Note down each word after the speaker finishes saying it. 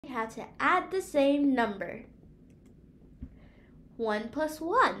how to add the same number. 1 plus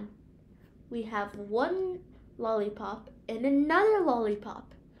 1. We have one lollipop and another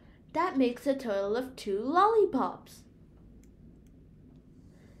lollipop. That makes a total of 2 lollipops.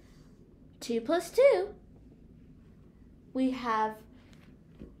 2 plus 2. We have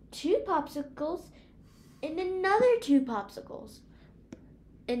 2 popsicles and another 2 popsicles.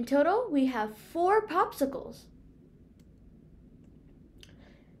 In total, we have 4 popsicles.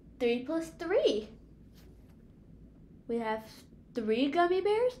 3 plus 3. We have 3 gummy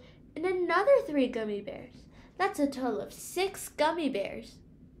bears and another 3 gummy bears. That's a total of 6 gummy bears.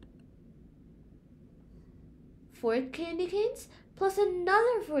 4 candy canes plus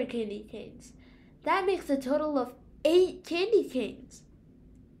another 4 candy canes. That makes a total of 8 candy canes.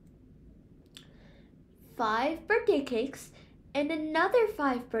 5 birthday cakes and another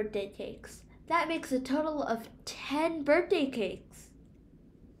 5 birthday cakes. That makes a total of 10 birthday cakes.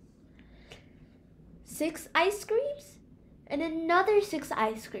 6 ice creams and another 6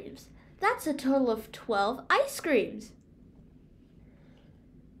 ice creams. That's a total of 12 ice creams.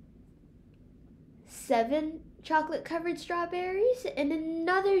 7 chocolate-covered strawberries and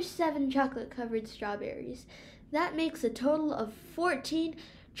another 7 chocolate-covered strawberries. That makes a total of 14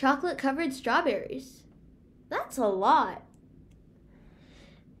 chocolate-covered strawberries. That's a lot.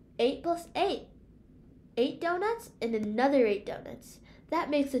 8 plus 8. 8 donuts and another 8 donuts. That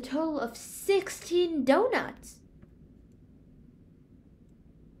makes a total of 16 donuts.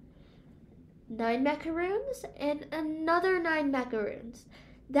 9 macaroons and another 9 macaroons.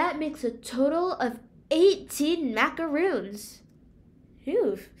 That makes a total of 18 macaroons.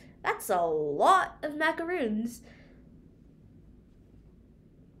 Phew, that's a lot of macaroons.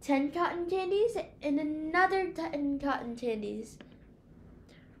 10 cotton candies and another 10 cotton candies.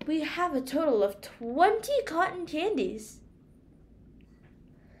 We have a total of 20 cotton candies.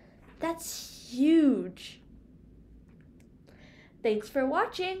 That's huge. Thanks for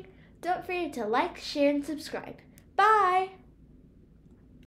watching. Don't forget to like, share, and subscribe. Bye!